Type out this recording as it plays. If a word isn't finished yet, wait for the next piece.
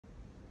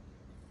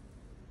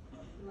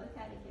Look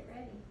at it, get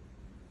ready.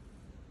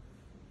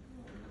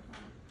 And the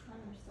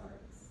timer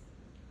starts.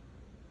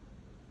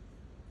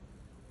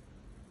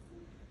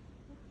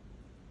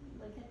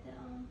 Look at the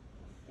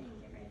thing,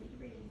 get ready to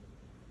read.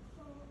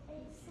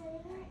 It's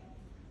setting it.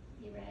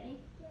 You ready?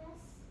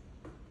 Yes.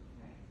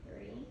 Alright,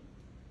 3,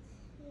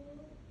 2,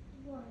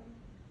 1.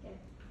 go.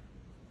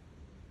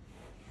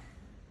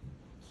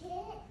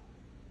 Kit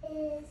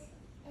is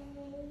a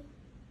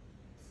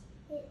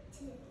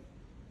kitten.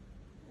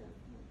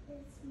 A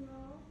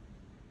small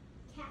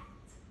cat.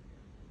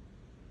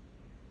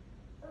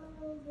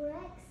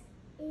 Rex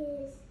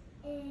is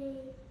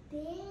a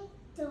big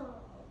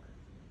dog.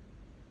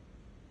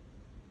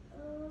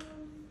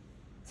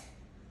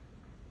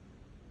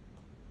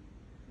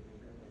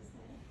 Remember, was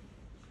that?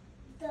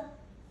 The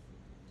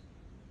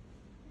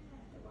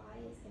The Y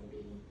is going to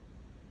be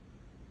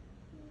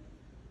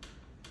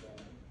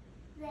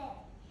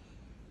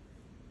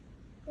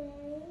they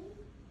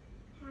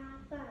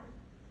have fun.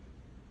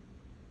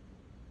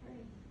 3.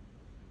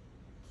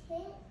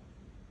 Kit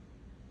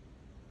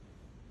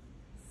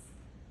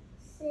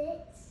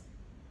sits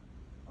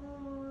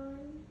on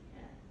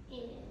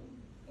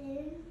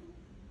In.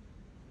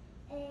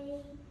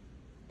 a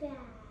bag.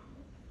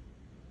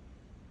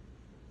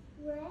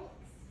 Rex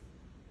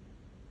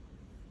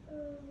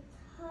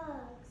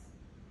tugs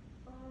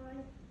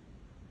on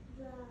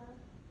the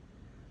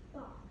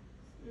box.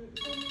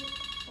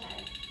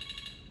 Bag.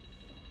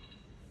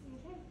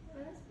 Okay,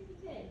 well that's pretty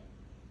good.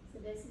 So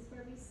this is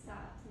where we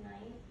stop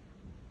tonight.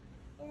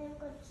 And I'm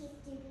going to keep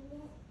doing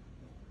it.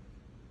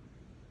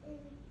 And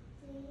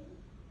 3.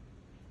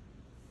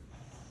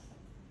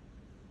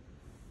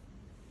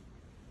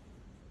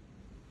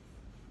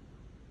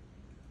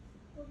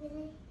 We're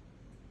going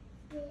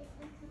to get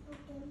a couple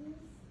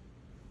gummies.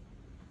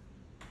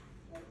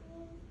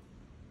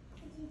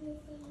 Could you do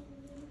some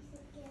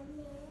gum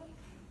there?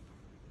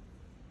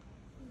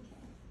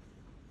 Okay.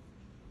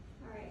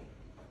 Alright.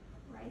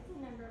 Write the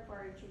number of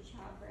words your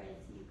child read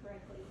to you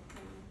correctly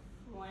in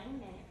 1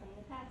 minute from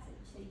the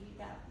passage. So you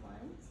got 1,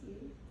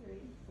 2, 3,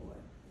 4,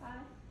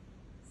 5,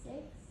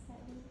 6,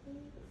 7, 8,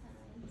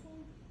 9,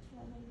 10,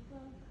 11,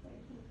 12,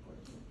 13,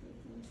 14,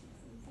 15,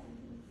 16,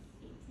 17,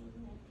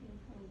 18, 19,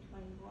 20,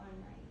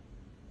 21, right?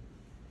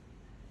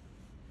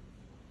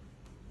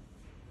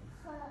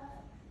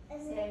 And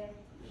So then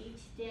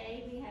each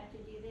day we have to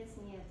do this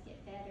and you have to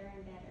get better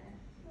and better.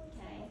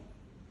 Okay?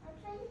 I'm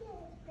trying to get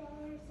as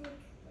better as I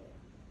could.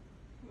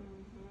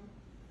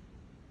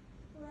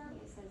 Well,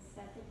 It says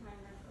set the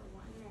timer for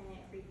 1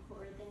 minute,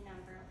 record the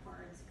number of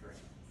words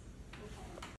correct.